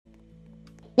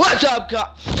What's up, guys?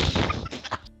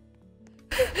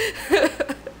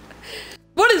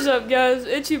 What is up, guys?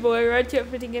 It's your boy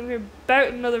Roblox Game here, back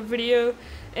with another video.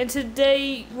 And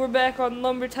today we're back on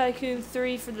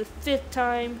Lumertycoon3 for the 5th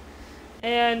time.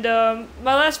 And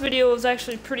my last video was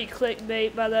actually pretty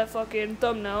clickbait by that fucking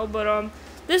thumbnail, but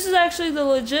this is actually the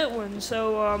legit one.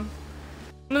 So I'm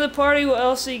in the party with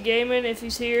LC Gaming. If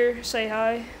he's here, say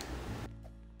hi.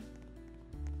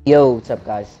 Yo, what's up,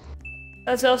 guys?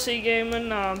 That's LC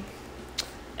Gaming.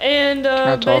 And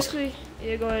basically,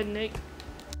 yeah, go ahead, Nick.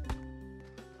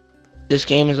 This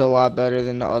game is a lot better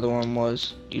than the other one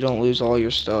was. You don't lose all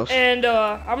your stuff. And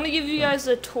I'm gonna give you guys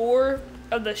a tour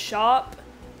of the shop.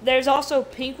 There's also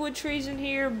pinkwood trees in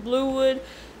here, bluewood.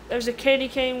 There's a candy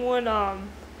cane one.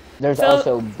 There's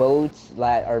also boats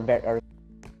that are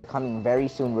coming very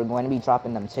soon. We're going to be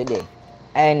dropping them today,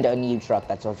 and a new truck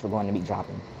that's also going to be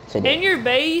dropping today. And your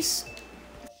base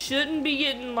shouldn't be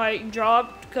getting like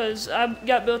dropped because I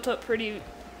got built up pretty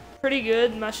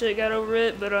good. My shit got over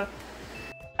it, but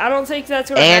I don't think that's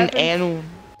gonna happen.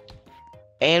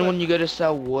 And when you go to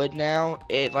sell wood now,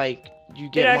 it like you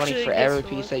get money for every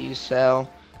piece that you sell.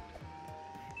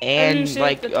 And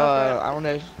like I don't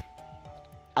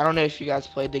know if you guys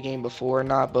played the game before or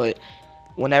not, but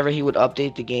whenever he would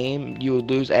update the game, you would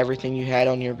lose everything you had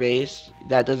on your base.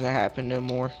 That doesn't happen no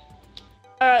more.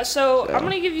 So I'm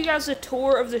gonna give you guys a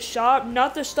tour of the shop,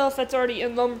 not the stuff that's already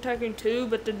in Lumertycoon 2,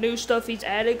 but the new stuff he's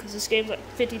added, because this game's like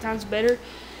 50 times better.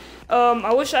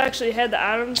 I wish I actually had the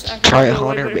items. Try a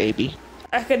hunter, baby.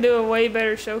 I could do a way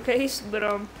better showcase, but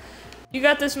you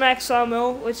got this max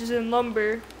sawmill, which is in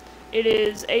lumber. It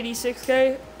is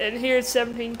 86k, and here it's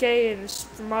 17k, and it's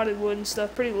for modded wood and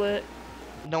stuff. Pretty lit.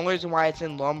 The only reason why it's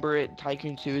in lumber at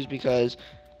Tycoon 2 is because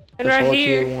and right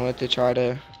here, wanted to try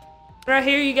to. Right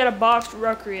here, you got a boxed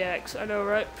ruck reacts. I know,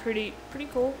 right? Pretty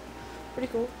cool. Pretty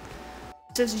cool.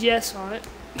 It says yes on it.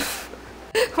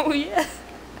 Oh yeah.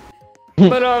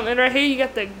 But and right here you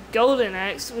got the golden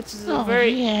axe, which is a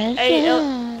very. Yes.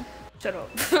 Hey, shut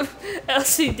up.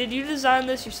 LC, did you design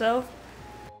this yourself?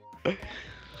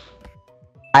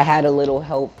 I had a little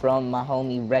help from my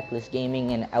homie Reckless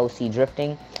Gaming and LC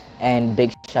Drifting, and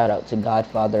big shout out to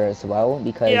Godfather as well,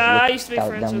 because I used to be without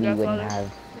friends them with we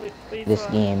Godfather. wouldn't have this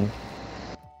game.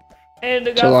 And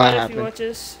the Godfather, if you watch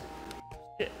this,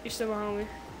 you're still my homie.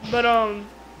 But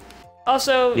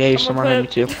also, yeah, you're still my homie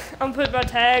too. I'm putting my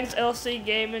tags LC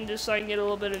Gaming just so I can get a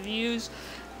little bit of views.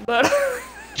 But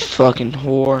fucking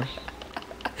whore.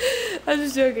 I'm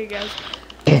just joking, guys.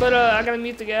 But I gotta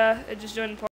mute the guy. I just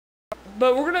joined the party.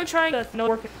 But we're gonna try the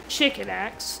working chicken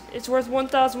axe. It's worth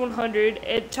 1,100.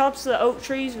 It chops the oak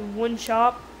trees in one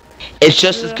chop. It's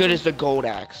just as good as the gold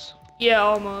axe. Yeah,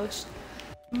 almost.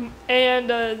 And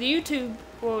the YouTube,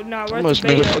 well, no, we're almost at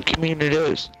the beta. fucking mean it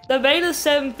is. The beta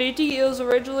 750, it was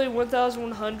originally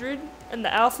 1,100, and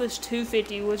the alpha's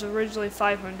 250 was originally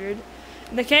 500.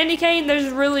 And the candy cane, there's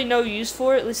really no use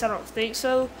for it. At least I don't think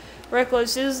so.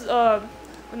 Reckless is well,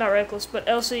 not Reckless, but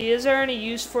LC, is there any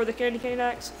use for the candy cane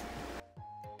axe?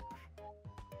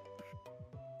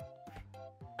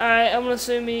 Alright, I'm gonna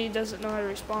assume he doesn't know how to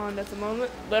respond at the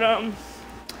moment, but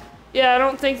yeah, I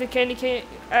don't think the candy cane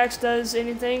axe does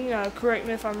anything. Correct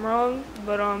me if I'm wrong,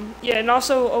 but yeah, and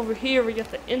also over here we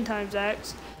got the end times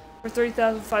axe for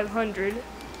 3,500,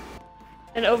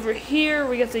 and over here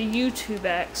we got the YouTube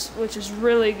axe, which is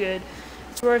really good.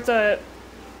 It's worth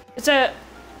it's at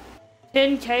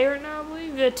 10k right now, I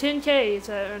believe. Yeah, 10k it's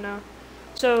at right now.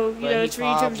 So you know, it's for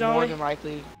YouTubers only. More than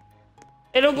likely.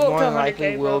 It'll go up to 100k.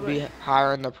 Likely will be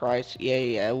higher in the price.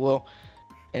 Yeah, it will.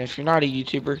 And if you're not a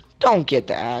YouTuber, don't get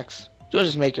the axe. You'll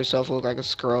just make yourself look like a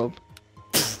scrub.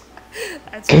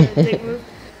 That's a big move.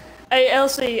 Hey,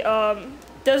 LC,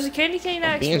 does the candy cane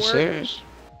axe being work? Serious?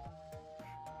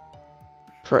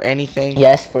 For anything?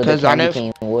 Yes, for the candy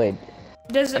cane wood.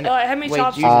 Does it, how many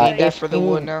chops do you need that for the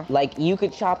wood now? Like, you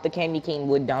could chop the candy cane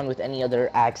wood down with any other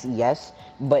axe, yes,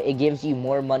 but it gives you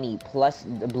more money, plus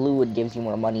the blue wood gives you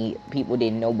more money. People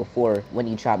didn't know before when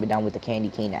you chop it down with the candy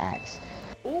cane axe.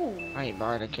 Ooh. I ain't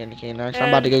buying a candy cane axe. I'm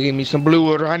about to go get me some blue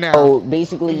wood right now. So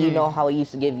basically, you know how it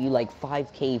used to give you like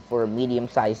 5k for a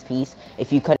medium-sized piece?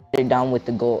 If you cut it down with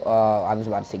the gold, I was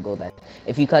about to say gold axe.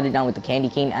 If you cut it down with the candy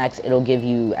cane axe, it'll give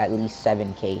you at least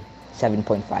 7k,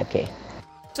 7.5k.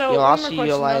 So, one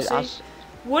more question,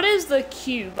 what is the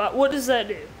cube? What does that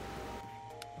do?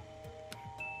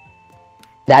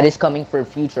 That is coming for a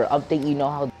future update. You know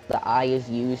how the eye is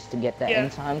used to get the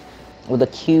end times? Well, the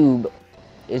cube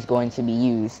is going to be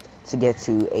used to get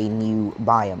to a new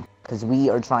biome. Because we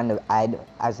are trying to add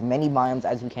as many biomes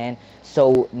as we can,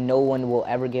 so no one will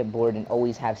ever get bored and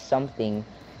always have something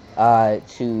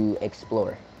to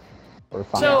explore. or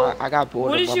 5. So, yeah, I got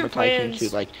bored what of is your Lumbertycoon 2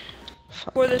 plans like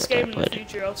for this game in the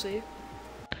future, LC?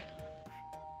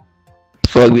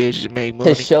 for like we just make To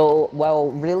money. show,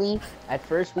 well, really, at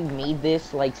first we made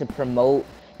this like to promote,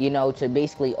 you know, to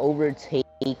basically overtake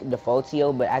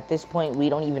Defaultio, but at this point we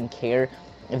don't even care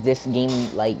if this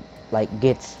game like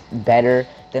gets better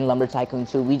than Lumbertycoon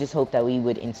 2. We just hope that we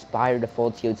would inspire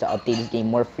Defaultio to update his game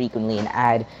more frequently and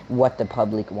add what the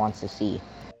public wants to see.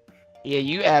 Yeah,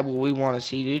 you add what we want to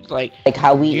see, dude. Like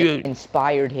How we you,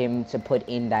 inspired him to put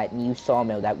in that new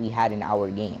sawmill that we had in our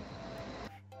game.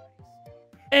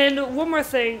 And one more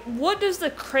thing, what does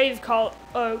the cave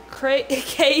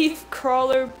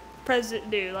crawler present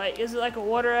do? Like, is it like a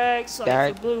water axe,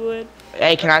 like the blue wood?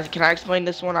 Hey, can I explain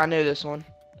this one? I know this one.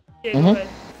 Yeah, go ahead.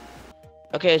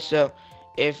 Okay, so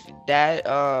if that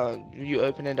you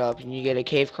open it up and you get a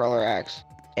cave crawler axe,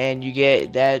 and you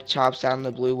get that chops down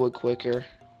the blue wood quicker,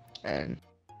 and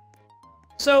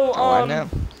so I know.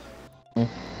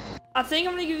 I think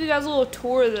I'm gonna give you guys a little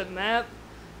tour of the map.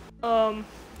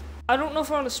 I don't know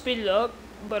if I want to speed it up,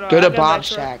 but go to Bob's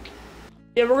Shack.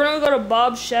 Yeah, we're gonna go to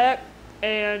Bob's Shack,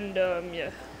 and yeah.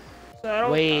 So I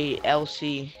don't. Wait,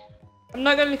 LC. I'm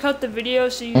not gonna cut the video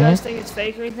so you guys think it's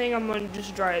fake or anything. I'm gonna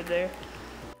just drive there.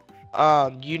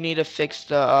 You need to fix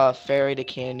the ferry to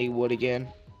Candywood again.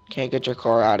 Can't get your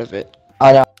car out of it.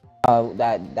 Oh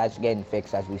no, that's getting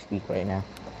fixed as we speak right now.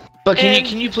 But can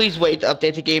you please wait to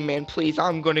update the game, man? Please,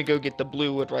 I'm gonna go get the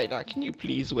blue wood right now. Can you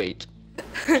please wait?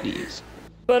 Please.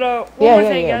 But one more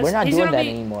thing, guys. We're not he's doing gonna that be...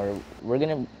 anymore. We're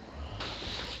gonna.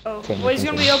 Oh, well, he's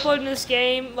gonna be uploading this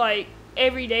game like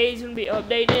every day. He's gonna be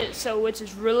updating it, so which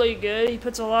is really good. He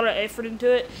puts a lot of effort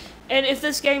into it. And if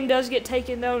this game does get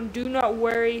taken down, do not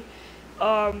worry.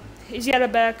 He's got a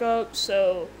backup.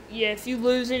 So yeah, if you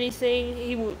lose anything,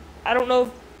 he will. I don't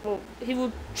know. He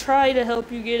will try to help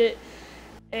you get it.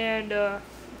 And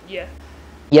yeah.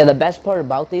 Yeah, the best part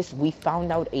about this, we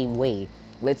found out a way.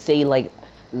 Let's say like.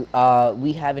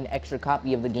 We have an extra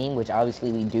copy of the game, which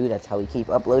obviously we do. That's how we keep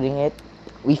uploading it.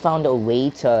 We found a way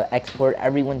to export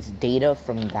everyone's data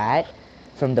from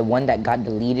the one that got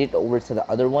deleted over to the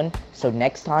other one. So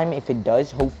next time, if it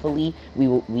does, hopefully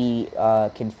we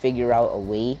can figure out a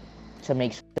way to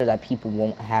make sure that people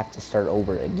won't have to start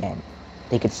over again.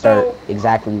 They could start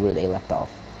exactly where they left off.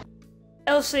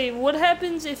 LC, what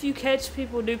happens if you catch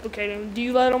people duplicating? Do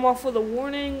you let them off with a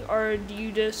warning, or do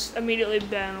you just immediately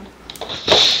ban them?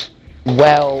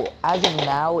 Well, as of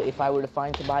now, if I were to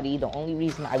find somebody, the only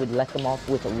reason I would let them off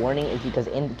with a warning is because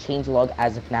in the changelog,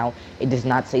 as of now, it does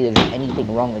not say there's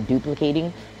anything wrong with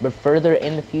duplicating. But further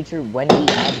in the future, when we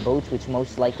add votes, which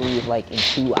most likely is like in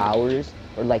 2 hours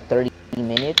or like 30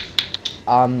 minutes,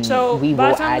 so we by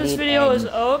will the time add this it video is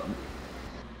up,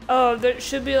 there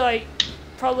should be like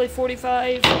probably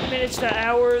 45 minutes to an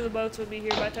hour. The boats will be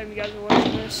here by the time you guys are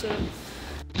watching this. So.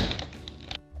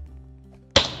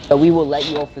 So we will let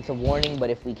you off with a warning, but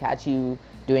if we catch you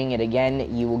doing it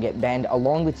again, you will get banned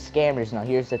along with scammers. Now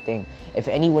here's the thing, if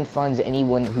anyone funds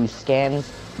anyone who scams,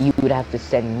 you would have to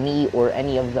send me or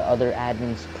any of the other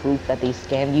admins proof that they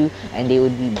scammed you, and they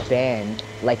would be banned,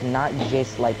 like not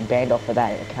just like banned off of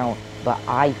that account, but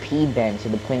IP banned to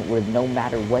the point where no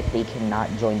matter what, they cannot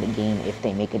join the game if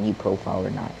they make a new profile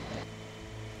or not.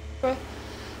 Okay.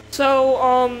 So,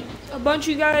 a bunch of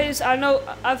you guys, I know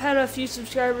I've had a few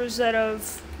subscribers that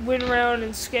have went around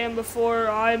and scammed before.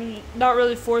 I'm not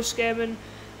really for scamming.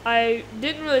 I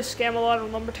didn't really scam a lot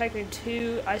on Lumbertycoon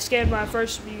 2. I scammed when I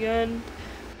first began,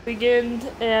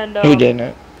 and Who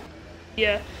didn't?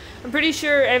 Yeah, I'm pretty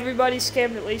sure everybody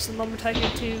scammed at least in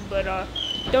Lumbertycoon 2, but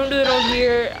don't do it on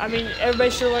here. I mean, everybody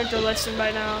should learn their lesson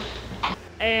by now.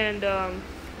 And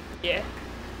yeah.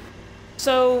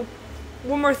 So,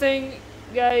 one more thing,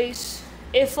 guys.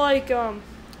 If like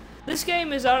this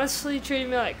game is honestly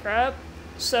treating me like crap.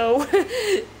 So,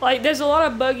 like, there's a lot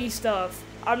of buggy stuff.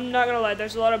 I'm not gonna lie,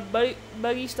 there's a lot of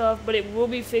buggy stuff, but it will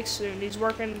be fixed soon. He's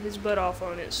working his butt off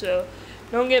on it, so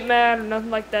don't get mad or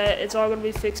nothing like that. It's all gonna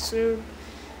be fixed soon.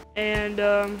 And,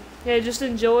 yeah, just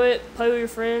enjoy it. Play with your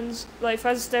friends. Like, if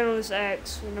I stand on this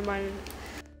axe, never mind.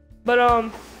 But,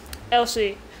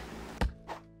 LC.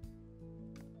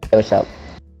 Hey, what's up?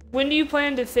 When do you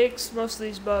plan to fix most of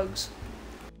these bugs?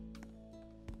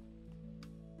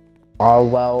 Oh,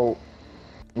 well,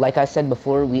 like I said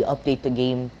before, we update the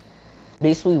game,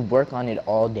 basically work on it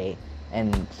all day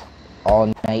and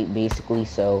all night, basically.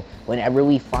 So whenever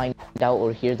we find out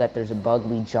or hear that there's a bug,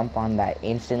 we jump on that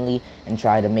instantly and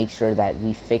try to make sure that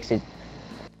we fix it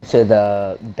to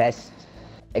the best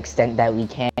extent that we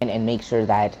can and make sure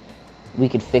that we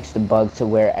could fix the bug to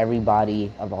where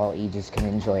everybody of all ages can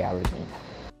enjoy our game.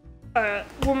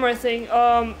 One more thing.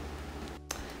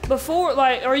 before,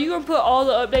 like, are you gonna put all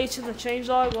the updates in the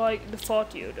changelog like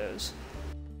Defaultio does?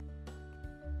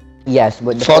 Yes,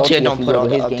 but Defaultio don't if you put go all to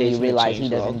the his game, updates you in realize the he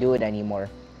doesn't changelog. do it anymore.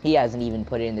 He hasn't even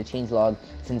put it in the changelog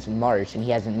since March, and he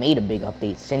hasn't made a big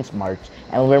update since March,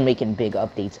 and we're making big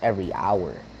updates every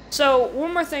hour. So,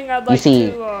 one more thing I'd like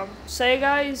to say,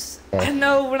 guys. I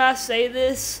know when I say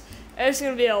this, there's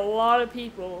going to be a lot of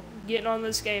people getting on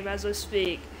this game as I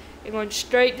speak and going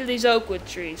straight to these oakwood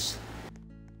trees.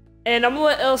 And I'm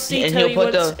going to let LC tell you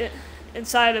what's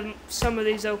inside of some of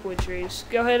these oakwood trees.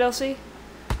 Go ahead, LC.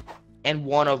 And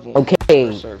one of them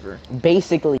per server.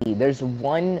 Basically, there's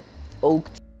one oak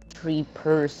tree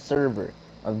per server.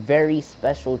 A very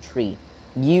special tree.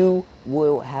 You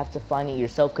will have to find it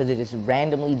yourself because it is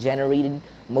randomly generated.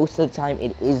 Most of the time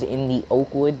it is in the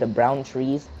oakwood, the brown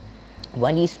trees.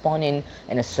 When you spawn in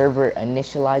a server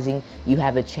initializing, you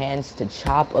have a chance to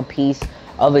chop a piece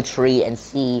of a tree and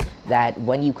see that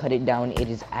when you cut it down, it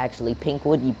is actually pink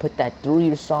wood. You put that through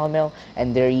your sawmill,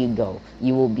 and there you go.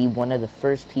 You will be one of the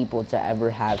first people to ever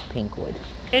have pink wood.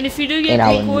 And if you do get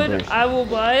pink wood, I will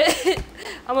buy it.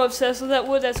 I'm obsessed with that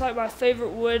wood. That's like my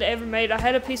favorite wood ever made. I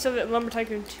had a piece of it in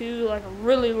Lumertycoon3 like a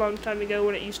really long time ago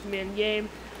when it used to be in game.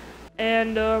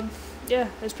 And yeah,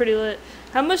 it's pretty lit.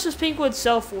 How much does pink wood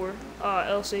sell for,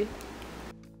 LC?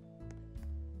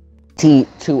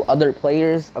 To other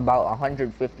players, about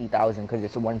 150,000 because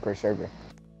it's one per server.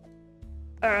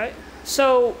 Alright,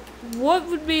 so what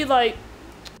would be like,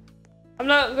 I'm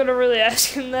not gonna really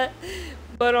ask him that,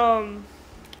 but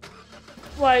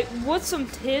like what's some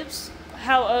tips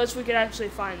how else we could actually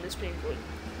find this pink wood?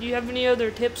 Do you have any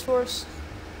other tips for us?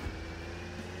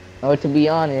 Oh, to be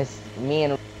honest, me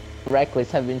and Reckless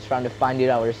have been trying to find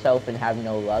it ourselves and have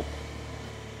no luck.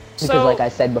 Because like I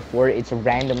said before, it's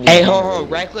randomly. Hey, hold on.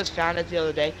 Reckless found it the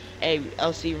other day. Hey,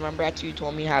 LC, remember after you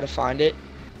told me how to find it?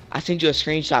 I sent you a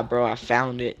screenshot, bro. I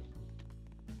found it.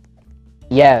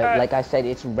 Yeah, like I said,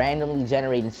 it's randomly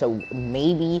generated. So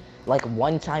maybe, like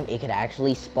one time, it could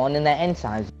actually spawn in the end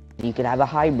times. You could have a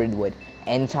hybrid wood,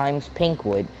 end times pink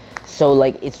wood. So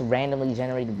like it's randomly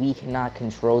generated. We cannot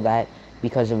control that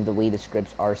because of the way the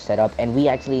scripts are set up, and we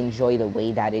actually enjoy the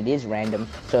way that it is random,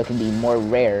 so it can be more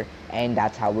rare, and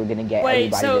that's how we're gonna get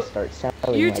everybody to start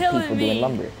selling, you're like telling people me doing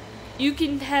lumber. You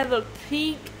can have a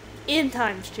pink end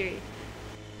times tree.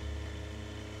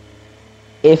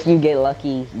 If you get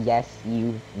lucky, yes,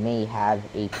 you may have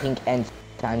a pink end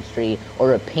times tree,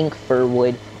 or a pink fir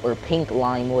wood, or pink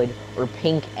lime wood, or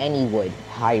pink any wood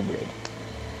hybrid.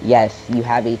 Yes, you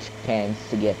have a chance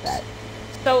to get that.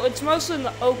 So it's mostly in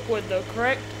the oak wood though,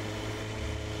 correct?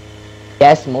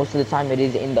 Yes, most of the time it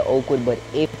is in the oak wood, but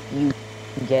if you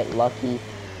get lucky,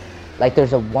 like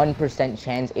there's a 1%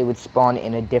 chance it would spawn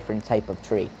in a different type of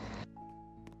tree.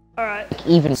 Alright. Like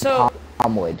even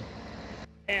palm wood.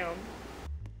 Damn.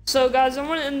 So guys, I'm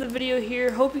gonna end the video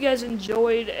here. Hope you guys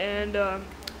enjoyed, and I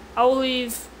will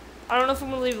leave, I don't know if I'm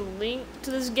gonna leave a link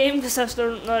to this game because I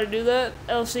still don't know how to do that.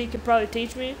 LC could probably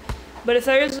teach me. But if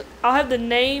there is, I'll have the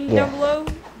name down below.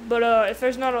 But if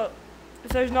there's not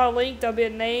a link, there'll be a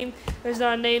name. If there's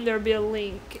not a name, there'll be a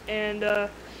link. And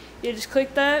you just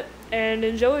click that and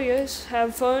enjoy, guys.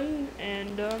 Have fun,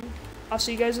 and I'll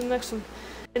see you guys in the next one.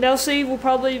 And LC will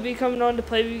probably be coming on to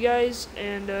play with you guys.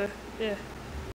 And yeah.